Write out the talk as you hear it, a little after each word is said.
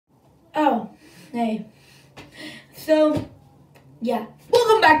Oh, hey. So, yeah.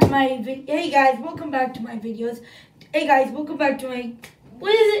 Welcome back to my video. Hey guys, welcome back to my videos. Hey guys, welcome back to my...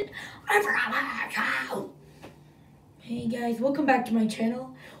 What is it? I forgot my account. Hey guys, welcome back to my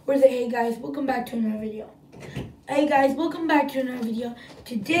channel. Or is it hey guys, welcome back to another video. Hey guys, welcome back to another video.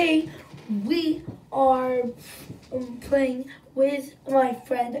 Today, we are playing with my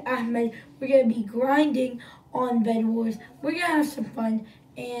friend Ahmed. We're going to be grinding on Bedwars. We're going to have some fun.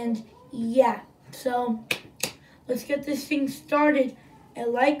 And yeah, so let's get this thing started.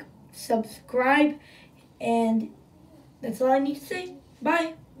 And like, subscribe, and that's all I need to say.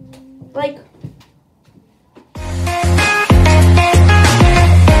 Bye. Like.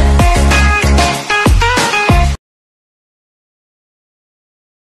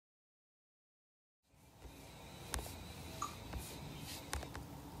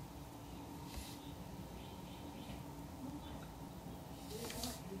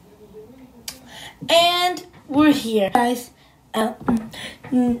 And we're here, guys.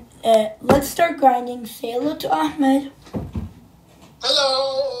 Let's start grinding. Say hello to Ahmed.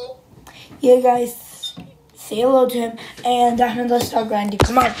 Hello. Yeah, guys. Say hello to him. And Ahmed, let's start grinding.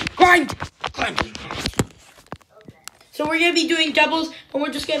 Come on. Grind! Grind. Okay. So we're going to be doing doubles, and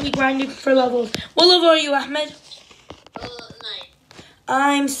we're just going to be grinding for levels. What level are you, Ahmed? 9.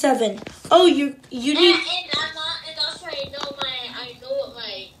 I'm 7. Oh, you need... And I'm not, and also I know what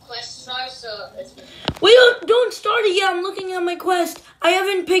my quests are, so it's... Wait, don't start it yet. I'm looking at my quest. I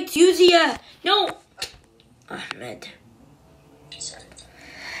haven't picked Yuzi yet. No. Ahmed. Sorry.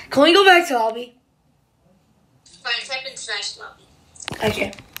 Can we go back to lobby? Fine, type in slash lobby.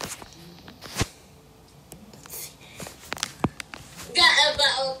 Okay. Yeah,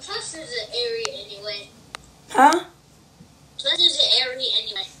 but plus is an area anyway. Huh? Plus is an area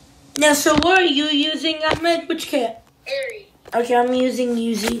anyway. Yeah, so what are you using, Ahmed? Which kit? Area. Okay, I'm using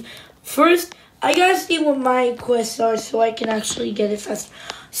Yuzi. First, I gotta see what my quests are so I can actually get it fast.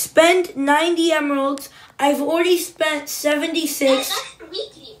 Spend 90 emeralds. I've already spent 76. That's the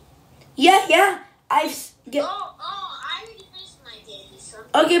weekly. Yeah. I already finished my daily, so...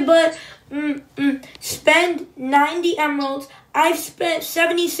 Okay, but spend 90 emeralds. I've spent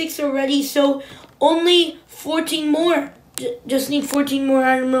 76 already, so only 14 more. Just need 14 more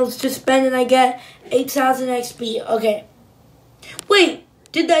emeralds to spend, and I get 8,000 XP. Okay. Wait,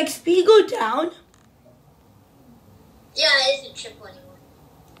 did the XP go down? Yeah, it isn't triple anymore.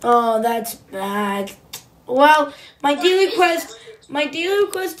 Oh, that's bad. Well, my daily request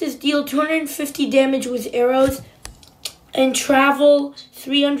is deal 250 damage with arrows and travel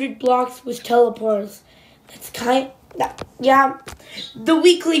 300 blocks with teleports. That's yeah. The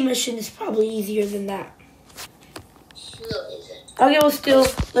weekly mission is probably easier than that. No, it isn't. Okay, well, still,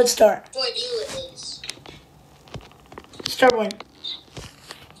 let's start. For you, it is. Start one.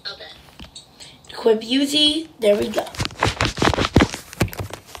 Okay. Equip Yuzi. There we go.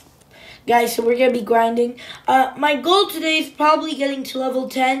 Guys, so we're going to be grinding. My goal today is probably getting to level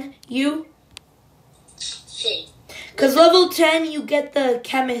 10. You? Same. Because level 10, you get the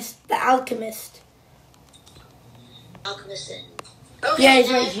alchemist. Alchemist. Okay, yeah,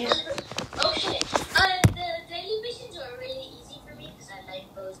 he's right here. Okay. The daily missions are really easy for me because I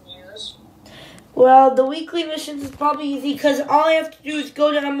like bows and arrows. Well, the weekly missions is probably easy because all I have to do is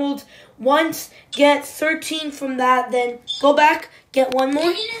go to emeralds once, get 13 from that, then go back, get one more.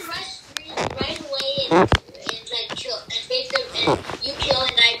 You're gonna rush right away and like kill and break them, and you kill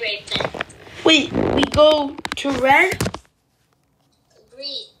and I break them. Wait, we go to red?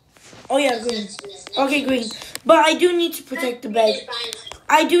 Green. Oh yeah, green. Okay, green. But I do need to protect the bed.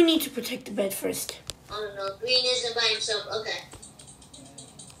 I do need to protect the bed first. Oh no, green isn't by himself. Okay.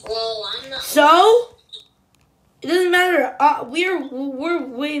 Well, I'm not. So it doesn't matter. We're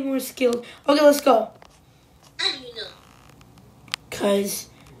way more skilled. Okay, let's go. How do you know? Cause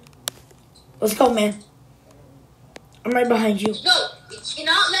let's go, man. I'm right behind you. No, you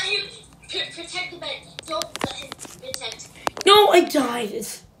cannot let him protect the bed. Don't let him protect. No, I died.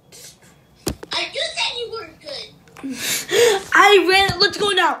 I just said you weren't good. I ran. Let's go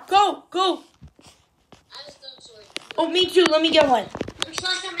now. Go. I was going sword. Oh, me too. Let me get one. I'm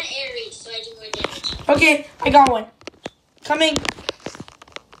slash on my Aries, so I do more damage. Okay, I got one. Coming.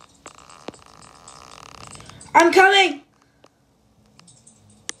 I'm coming.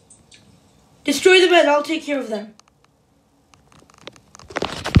 Destroy the bed. I'll take care of them.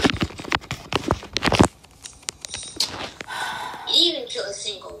 You didn't even kill a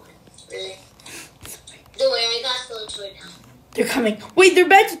single one. Really? Don't worry, I got stolen sword now. They're coming. Wait, their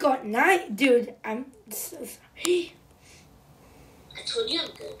bed's gone. Dude, I'm so sorry. I told you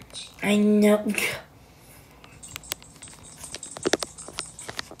I'm good. I know.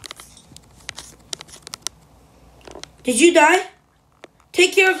 Did you die?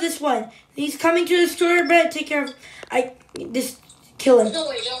 Take care of this one. He's coming to destroy our bed. Take care of... Just kill him. Don't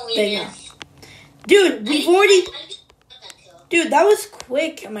worry, There you go. Dude, we've already... Dude, that was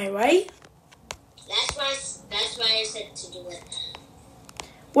quick. Am I right? That's why I said to do it.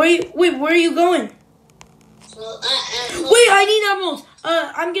 Wait, where are you going? Well, Wait, I need emeralds.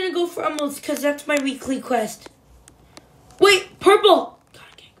 I'm gonna go for emeralds because that's my weekly quest. Wait, purple.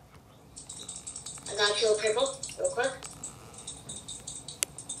 I gotta kill purple real quick.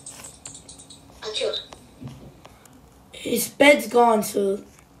 I killed him. His bed's gone, so...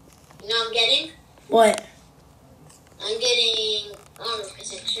 You know what I'm getting? What? I'm getting armor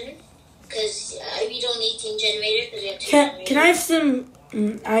protection. Because we don't need team generator because we have two generators. Can I have some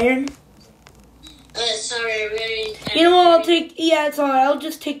iron? Sorry, I really... You know what, I'll take... Yeah, it's alright. I'll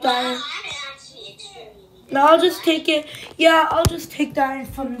just take the iron. I actually extremely need No, I'll just take it. Yeah, I'll just take the iron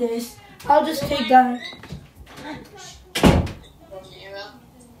from this. I'll just take the iron.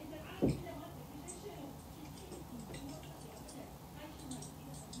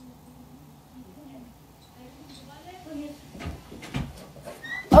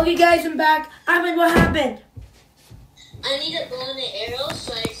 Okay, guys, I'm back. Ahmed, what happened? I need a bow and an arrow,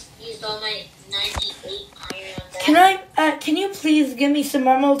 so I used all my 98 iron on that. Can you please give me some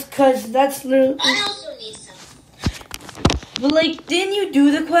emeralds? Because that's literally... I also need some. But, like, didn't you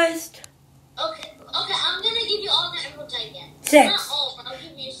do the quest? Okay, I'm gonna give you all the emeralds I get. 6. Not all, but I'll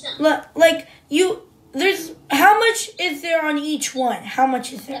give you some. Like, there's... How much is there on each one? How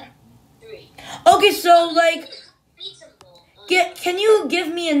much is there? 3. Okay, so, like... I need some more. Can you give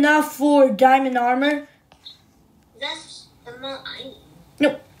me enough for diamond armor? That's the amount I need.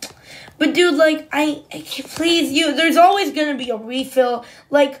 No. But dude, like, please, there's always gonna be a refill.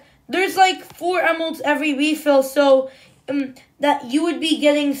 Like, there's like 4 emeralds every refill, so that you would be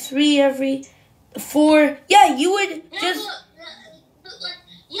getting 3 every 4. Yeah, you would just...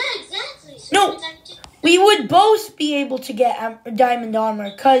 Yeah, exactly. So No, we would both be able to get diamond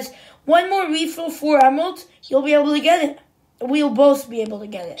armor, because one more refill, 4 emeralds, you'll be able to get it. We'll both be able to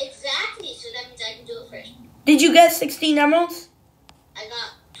get it. Exactly, so that means I can do it first. Did you get 16 emeralds? I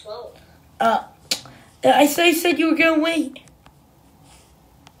got 12. I said you were gonna wait.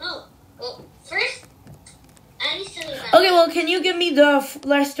 Oh, well, first, I need to... Okay, well, can you give me the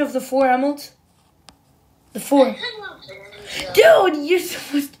rest of the 4 emeralds? The 4. Dude, you're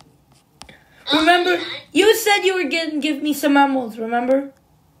supposed to... Remember, you said you were gonna give me some emeralds, remember?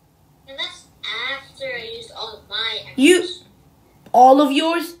 And that's after I used all of my emeralds. All of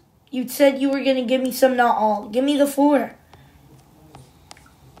yours? You said you were gonna give me some, not all. Give me the 4.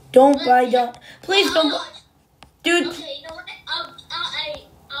 Don't buy the... Please don't... Dude... Okay, you know what?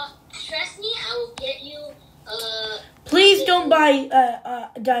 Trust me, I will get you, Please don't buy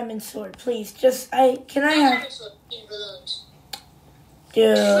a diamond sword, please. Just, can I have... In balloons.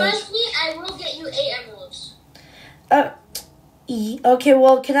 Dude... Trust me, I will get you 8 emeralds. Okay,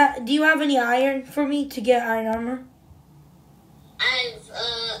 well, do you have any iron for me to get iron armor? I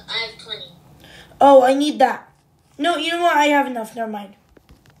have 20. Oh, I need that. No, you know what? I have enough. Never mind.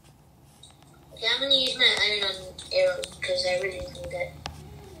 Okay, I'm gonna use my iron on arrows because I really need that.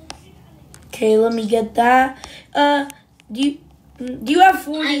 Okay, let me get that. Do you have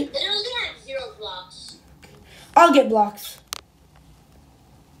 40? I literally have 0 blocks. I'll get blocks.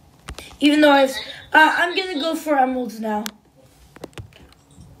 Even though I'm gonna go for emeralds now.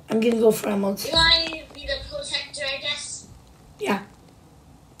 I'm gonna go for emeralds. You want to be the protector, I guess? Yeah.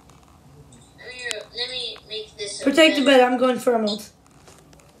 Let me make this. Protect the bed. I'm going for emeralds.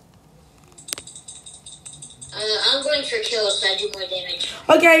 I'm going for kills so I do more damage.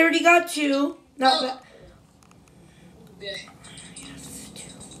 Okay, I already got 2. Not bad. Yeah.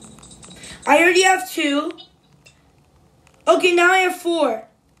 I already have 2. Okay, now I have 4.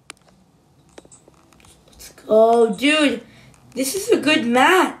 Let's go, dude. This is a good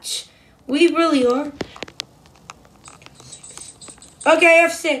match. We really are. Okay, I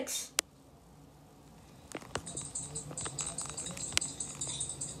have 6.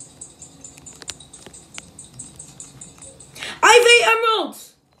 I have 8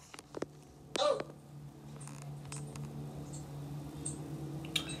 emeralds. Oh.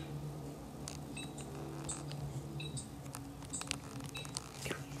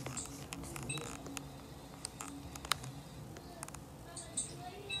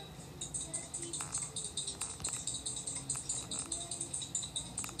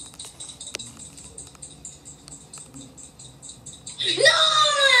 No!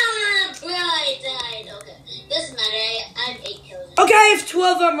 Bro, I died. Okay. Doesn't matter. I have 8 kills. Okay, I have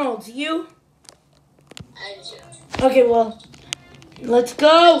 12 emeralds. You? I have 0. Okay, well, let's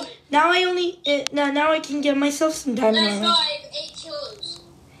go. Now I only now I can get myself some diamond Nice, armor. no, I have 8 kills.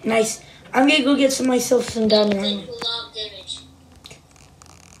 Nice. I'm gonna go get myself some diamond armor. A lot of damage.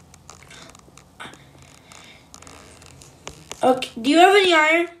 Okay. Do you have any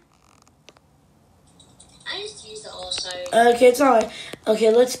iron? I just used the all sorry. Okay, it's alright. Okay,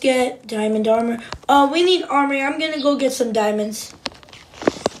 let's get diamond armor. We need armor. I'm gonna go get some diamonds.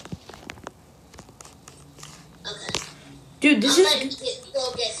 Okay. Dude, this is.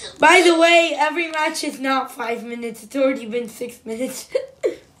 Go get some. By the way, every match is not 5 minutes. It's already been 6 minutes.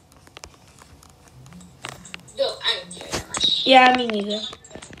 No, I don't care that much. Yeah, me neither.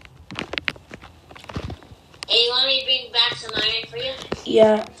 Hey, you want me to bring back some iron for you?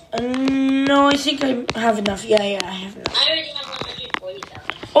 Yeah. No, I think I have enough. Yeah, I have enough. I already have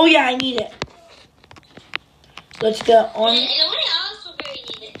 140,000. Oh yeah, I need it. Let's get on. And I also very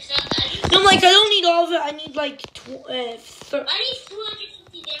need it. No, like I don't need all of it. I need like I need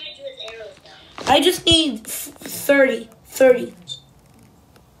 250 damage with arrows though. I just need 30. 30.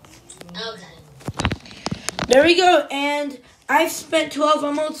 Okay. There we go. And I've spent 12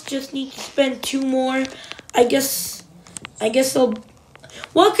 emeralds. Just need to spend 2 more. I guess I'll.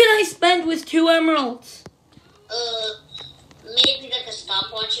 What can I spend with 2 emeralds? Maybe like a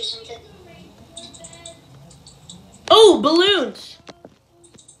stopwatch or something. Oh, balloons.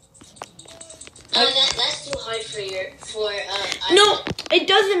 That's too hard for No, it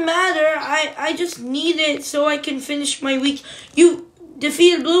doesn't matter. I just need it so I can finish my week. You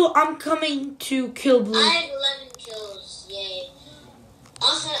defeated Blue. I'm coming to kill Blue. I have 11 kills. Yay.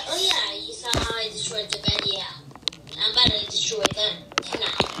 Also, oh yeah, you saw how I destroyed the bed. Yeah. I'm about to destroy them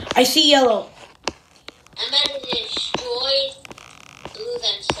tonight. I see yellow. I'm about to destroy Blue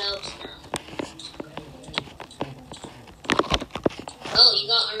themselves now. Oh, you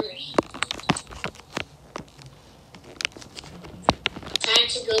got armor. Time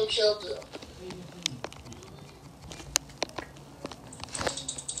to go kill Blue.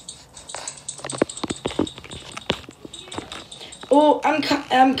 Oh, I'm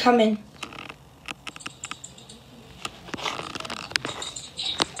coming.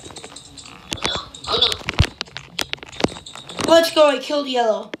 Oh no. Let's go. I killed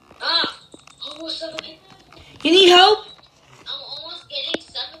yellow. Ah! Almost suffocated. You need help? I'm almost getting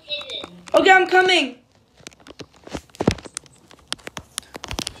suffocated. Okay, I'm coming.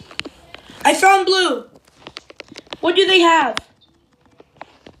 I found Blue. What do they have?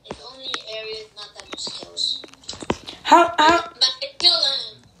 It's only an area with not that much kills. How? But I kill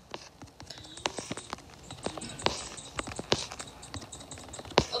them.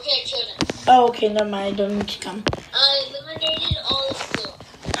 Okay, I killed him. Oh, okay, never mind. I don't need to come. I eliminated all of Blue.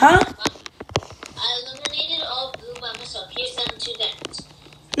 Huh? I eliminated all of Blue by myself. Here's 72 diamonds.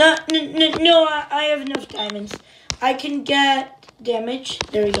 No, I have enough diamonds. I can get damage.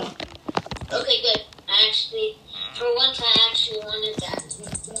 There we go. Okay, good. I actually, for once, I actually wanted that.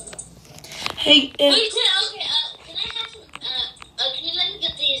 Hey, Wait, okay, can I have some, can you let me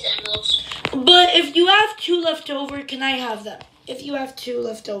get these emeralds? but if you have 2 left over, can I have them? If you have 2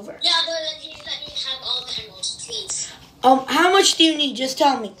 left over. Yeah, but can you let me have all the emeralds, please? How much do you need? Just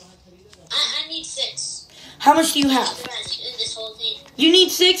tell me. I need 6. How much do you have? The rest in this whole thing. You need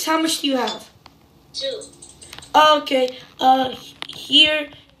 6? How much do you have? 2. Okay, here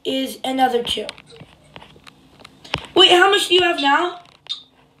is another 2. Wait, how much do you have now?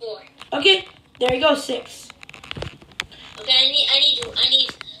 4. Okay, there you go, 6. Okay, I need,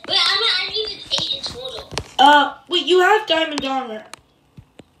 wait, I needed 8 in total. Wait, you have diamond armor.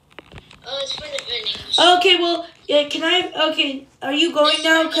 Oh, it's for the vending. Okay, well, yeah, can I, okay, are you going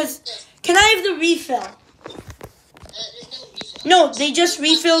now? Because, can I have the refill? There's no reason. No, they just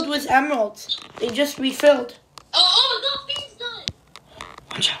refilled with emeralds. They just refilled. Oh, no, things done.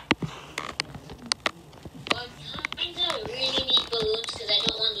 Watch out. Well, I really need balloons because I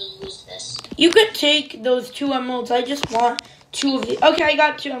don't want to lose this. You could take those 2 emeralds. I just want 2 of the. Okay, I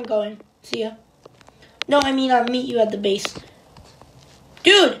got 2. I'm going. See ya. No, I mean, I'll meet you at the base.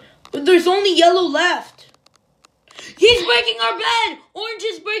 Dude, there's only yellow left. He's breaking our bed. Orange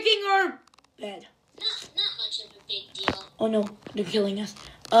is breaking our bed. Not much of a big deal. Oh, no. They're killing us.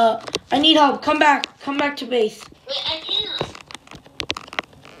 I need help. Come back. Come back to base. Wait, I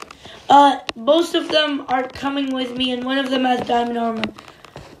cannot. Both of them are coming with me, and one of them has diamond armor.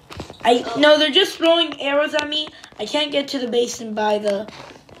 No, they're just throwing arrows at me. I can't get to the base and buy the.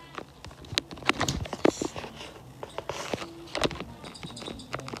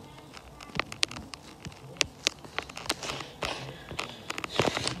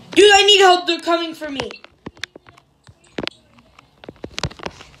 Dude, I need help. They're coming for me.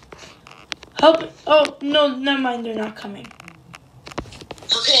 Help. Oh, no, never mind. They're not coming.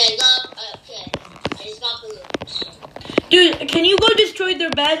 Okay, I got Dude, can you go destroy their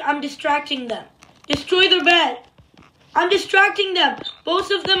bed? I'm distracting them. Destroy their bed. I'm distracting them.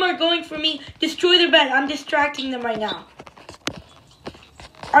 Both of them are going for me. Destroy their bed. I'm distracting them right now.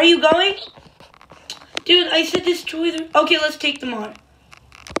 Are you going? Dude, I said destroy their... Okay, let's take them on.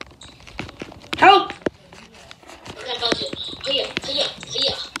 Help!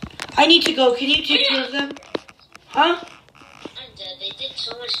 I need to go. Can you take care of them? Huh? I'm dead. They did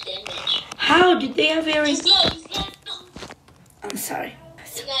so much damage. How did they have very... He's low. I'm sorry.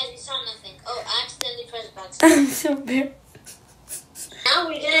 You guys, we saw nothing. Oh, I accidentally pressed box. I'm so bad. Now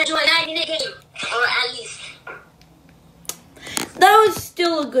we're gonna do a 9-minute game. Or at least. That was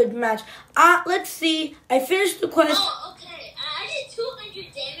still a good match. Let's see. I finished the quest. Oh, okay. I did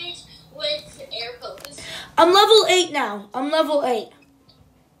 200 damage with air bows. I'm level 8 now. I'm level 8.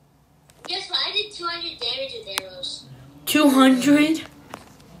 Guess what? I did 200 damage with arrows. 200?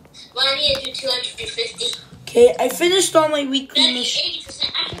 Well, I need to do 250. Okay, I finished all my weekly missions.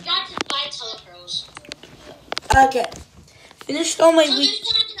 80%. I forgot to buy telepearls. Okay. Finished all my So week. this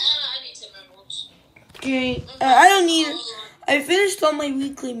time, I need some emeralds. Okay. I don't need it. I finished all my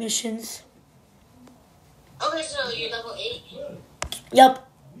weekly missions. Okay, so you're level 8? Yep.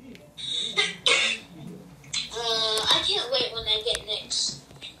 I can't wait when I get Nyx.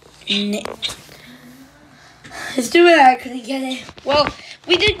 It's too bad I couldn't get it. Well,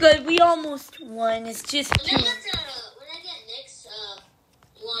 we did good. We almost won. It's just When too... I get Nyx,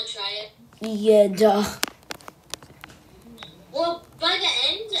 you want to try it? Yeah, duh. Well, by the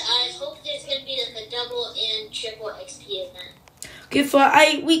end, I hope there's going to be like a double and triple XP event.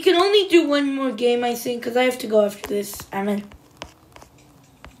 Okay, we can only do one more game, I think, because I have to go after this. Ahmed.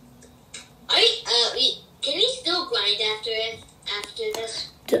 Can we still grind after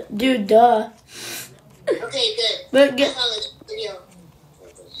this? Dude, duh. Okay, good. But I thought it was a video.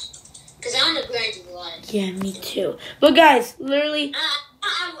 Because I want to grind a lot. Yeah, me too. But guys, literally...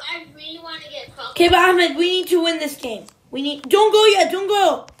 I really want to get Pokemon. Okay, but Ahmed, we need to win this game. We need... Don't go yet, don't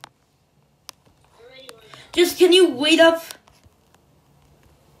go! Just, can you wait up?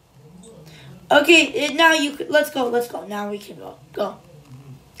 Okay, now you... Let's go. Now we can go. Go!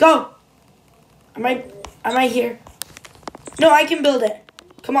 I'm right here. No, I can build it.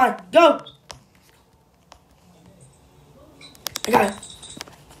 Come on, go! I got it.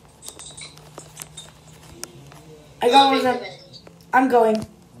 I got one of them. I'm going.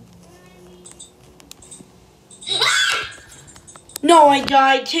 No, I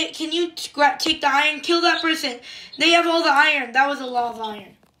died. Can you take the iron? Kill that person. They have all the iron. That was a lot of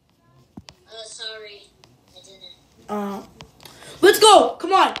iron. Sorry. I didn't. Let's go.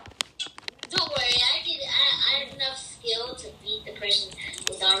 Come on. Don't worry. I have enough skill to beat the person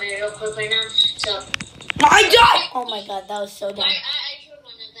with armor real quick right now. So. No, I died. Oh my god, that was so dumb. I killed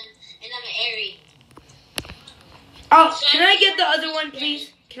one of them, and I'm an Airy. Oh, can I get the other one,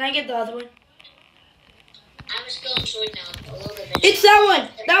 please? Can I get the other one? I'm just going short now. A little bit. It's that one.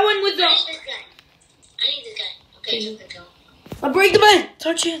 That one with the... I need this guy. Okay, so let's go. I'll break the bed. It's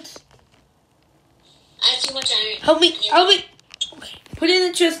our chance. I have too much iron. Help me. Okay. Put it in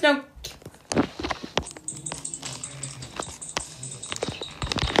the chest now.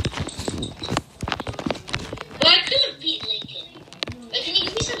 But I couldn't beat Lincoln. But can you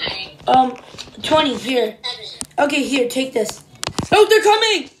give me some iron? 20 here. 7. Okay, here, take this. Oh, they're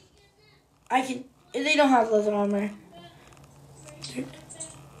coming! They don't have leather armor. Don't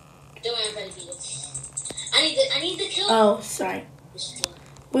worry, I'm gonna beat it. I need the kill. Oh, sorry.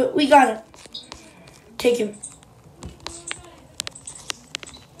 We got it. Take him.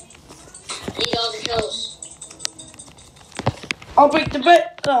 I need all the kills. I'll break the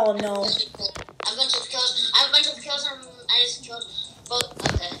bed. Oh, no. I have a bunch of kills. I just killed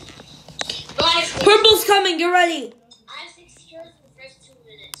both. Okay. Purple's coming. Get ready. I have 6 kills in the first 2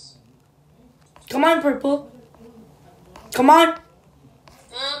 minutes. Come on, Purple. Come on.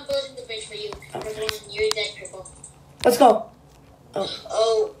 I'm building the bridge for you. Okay. You're dead, Purple. Let's go.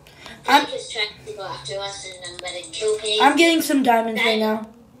 Oh. I'm just trying to go after us, and I'm gonna kill him. I'm getting some diamonds right now.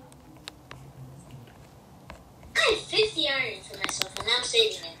 I have 50 iron for myself, and I'm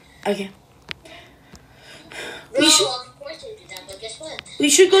saving it. Okay. Bro, of course I do that, but guess what? We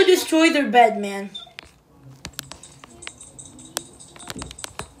should go destroy their bed, man.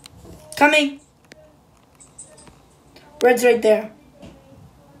 Coming. Red's right there.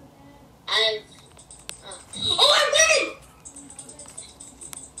 Oh, I'm winning!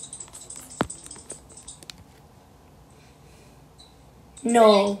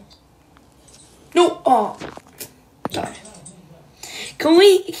 No. No. Oh. God. Can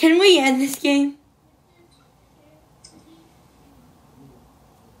we end this game?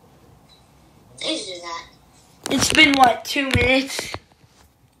 Let's do that. It's been, what, 2 minutes?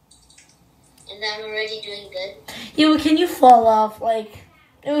 And I'm already doing good. Yeah, well, can you fall off? Like,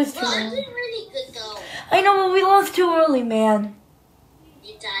 it was too Well, I'm early. doing really good though. I know, but we lost too early, man.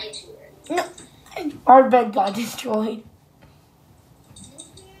 You died too early. No, our bed got destroyed.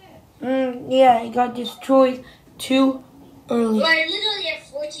 Yeah, it got destroyed too early. Well, I literally have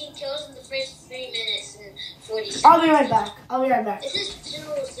 14 kills in the first 3 minutes and 40 seconds. I'll be right back. This is too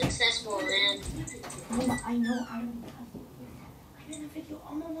successful, man. I know. I'm in a video.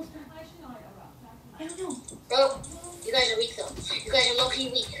 I'm almost done. I don't know. Bro, you guys are weak though. You guys are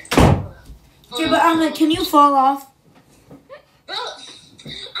low-key weak. Okay, but Ahmed, can you fall off? Bro,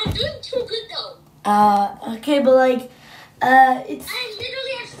 I'm doing too good though. Okay, but like, it's... I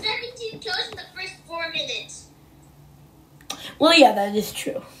literally have 17 kills in the first 4 minutes. Well, yeah, that is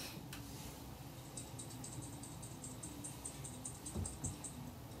true.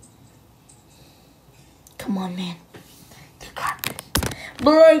 Come on, man. You got this.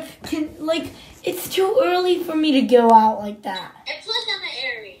 But like, it's too early for me to go out like that. And plus I'm an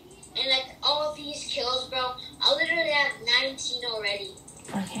Aerie. And like all of these kills, bro, I literally have 19 already.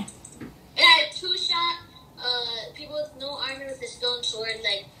 Okay. And I have 2-shot, people with no armor with a stone sword,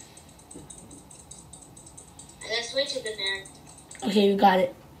 like, that's way too good, man. Okay, you got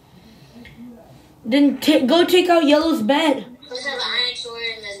it. Then go take out Yellow's bed. Let's have an iron sword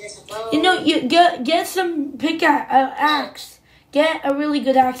and let's get some bow. You know, you get some axe. Get a really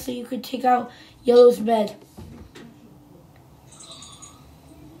good axe so you could take out Yellow's bed.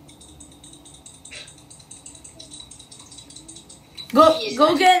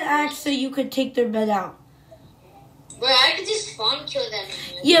 Go get an axe so you could take their bed out. Bro, I could just spawn kill them.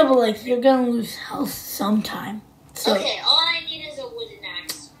 Yeah, but like you're gonna lose health sometime. So. Okay, all I need is a wooden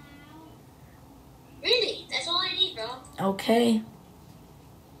axe. Really? That's all I need, bro. Okay.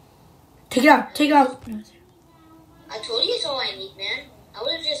 Take it out. Take it out. I told you it's all I need, man. I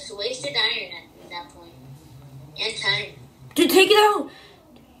would have just wasted iron at that point. And time. Dude, take it out.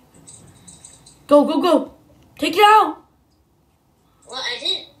 Go. Take it out. Well, I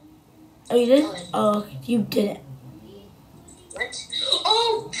didn't. Oh, you did? Oh, you didn't. What?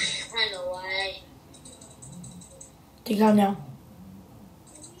 Oh! I know why. Take it out now.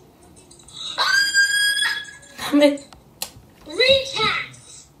 Come in.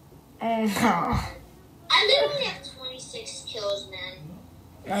 Retax! I I literally have 26 kills, man.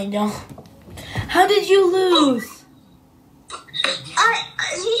 know. How did you lose?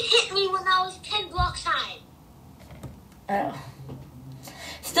 He hit me when I was 10 blocks high. Oh.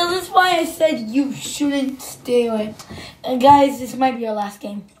 Still, that's why I said you shouldn't stay away. Guys, this might be our last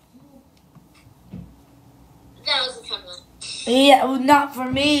game. That was a fun one. Yeah, well, not for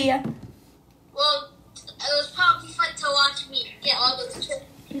me. Well, it was probably fun to watch me get all those kills.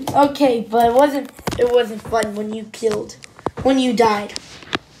 Okay, but it wasn't fun when you died. Of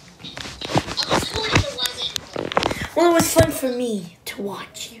course it wasn't. Well, it was fun for me to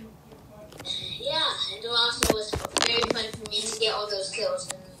watch you. Yeah, and it also was very fun for me to get all those kills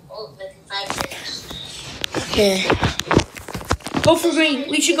in 5 minutes. Okay. Go for green.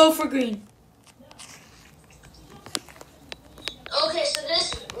 We should go for green. Okay, so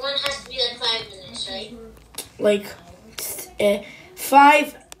this one has to be like 5 minutes, right? Like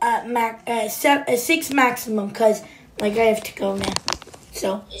 6 maximum, because like I have to go now.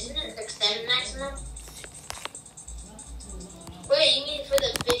 So. Isn't it like 7 maximum? Wait, you mean for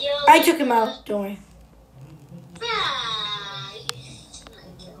the video? I took him out. Don't worry. Ah,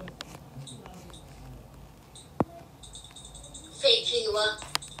 fake Kigua.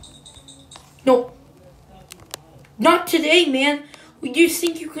 No. Not today, man. We just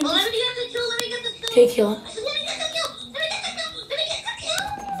think you can. Oh, let me get the kill. Let me get the kill. Okay, kill him. I said, let me get the kill. Let me get the kill.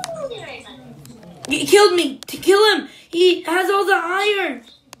 Let me get the kill. Right, fine. He killed me. To kill him. He has all the iron.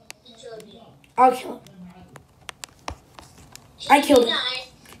 He killed me. I'll kill him. I killed him. Died.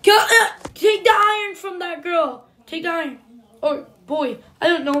 Take the iron from that girl. Take the iron. Or boy. I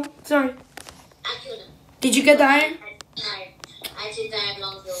don't know. Sorry. I killed him. Did you get the iron? I took the iron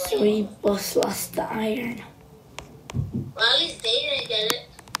along the way. So we both lost the iron. Well, at least they didn't get it.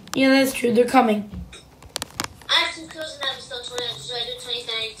 Yeah, that's true. They're coming. I have 2 kills and I have a stone sword, so I do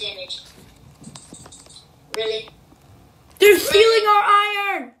 29 damage. Really? They're stealing our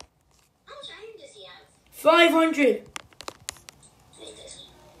iron. How much iron does he have? 500. Take this.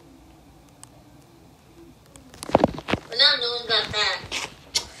 But now no one got that.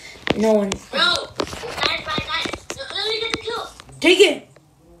 No one. Bro, guys. No, let me get the kill. Take it.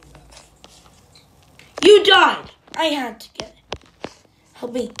 You died. I had to get it.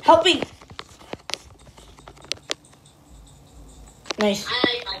 Help me. Help me. Nice. I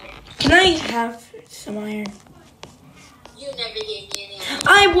like iron. Can I have some iron? You never gave me any ammo.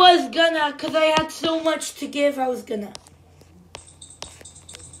 I was gonna, because I had so much to give, I was gonna.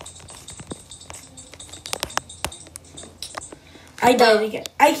 I died again.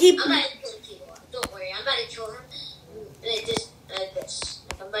 I keep... I'm about to kill people. Don't worry. I'm about to kill him like this. Like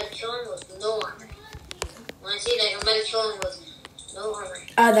I'm about to kill him with no armor. When I say that, I'm about to kill him with no armor.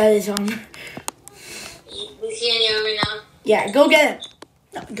 Ah, that is armor. You see any armor now? Yeah, go get him.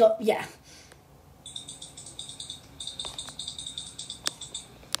 No, go, yeah.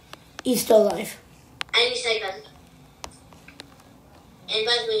 He's still alive. I need to say that. And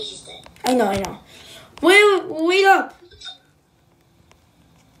by the way, he's dead. I know. Wait up.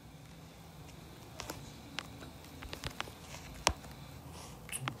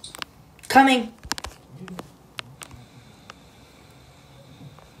 Coming.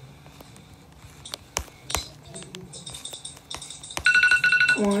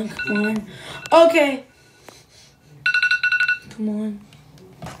 Come on. Okay. Come on.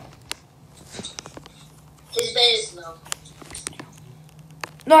 His bed is low.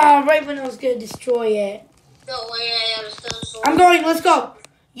 No, right when I was gonna destroy it. Don't worry, I have a stone sword. I'm going. Let's go.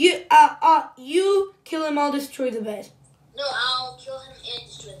 You kill him. I'll destroy the bed. No, I'll kill him and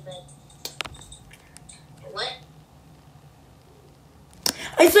destroy the bed. What?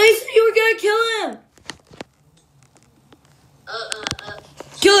 I thought you said you were gonna kill him.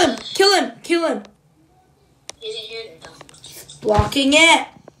 Kill him. He's in here now. Blocking it.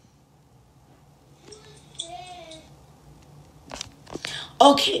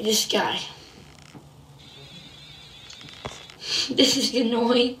 Okay, this guy. This is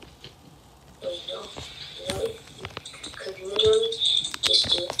annoying. Wait, no. You could literally just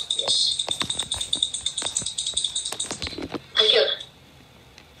do this. I killed him.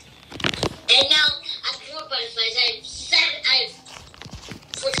 And now I have 4 butterflies. I have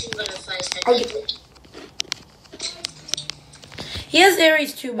 14 butterflies. Okay. He has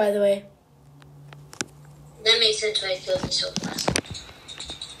Aries too, by the way. That makes sense why I killed me so fast.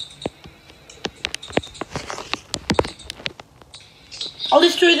 I'll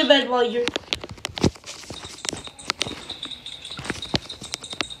destroy the bed while you're...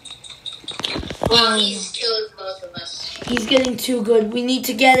 Well, he's killed both of us. He's getting too good. We need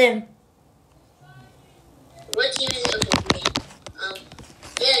to get him. What team is it? Okay,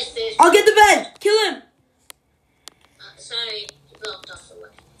 yes, there's... I'll get the bed. Kill him. Sorry, you blocked off the way.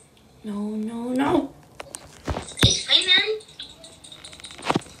 No. It's fine, man.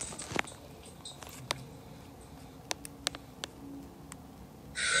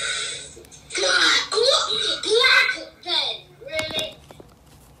 Black bed, really?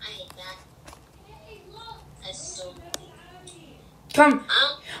 I hate that. That's so... Come.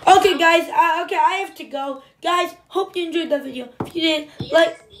 Okay, guys. Okay, I have to go. Guys, hope you enjoyed that video. If you did,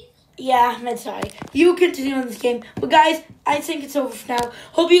 yeah, I'm sorry. You continue on this game. But guys, I think it's over for now.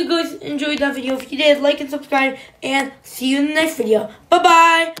 Hope you guys enjoyed that video. If you did, like and subscribe. And see you in the next video.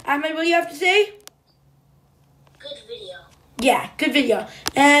 Bye-bye. Ahmed, what do you have to say? Good video. Yeah, good video.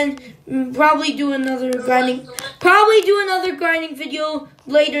 And probably do another grinding video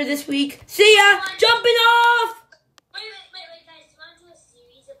later this week. See ya. Jumping off. Wait, guys. Do you want to do a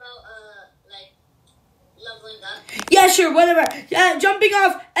series about, leveling up? Yeah, sure, whatever. Yeah, jumping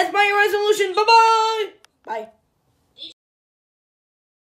off as my resolution. Bye-bye. Bye.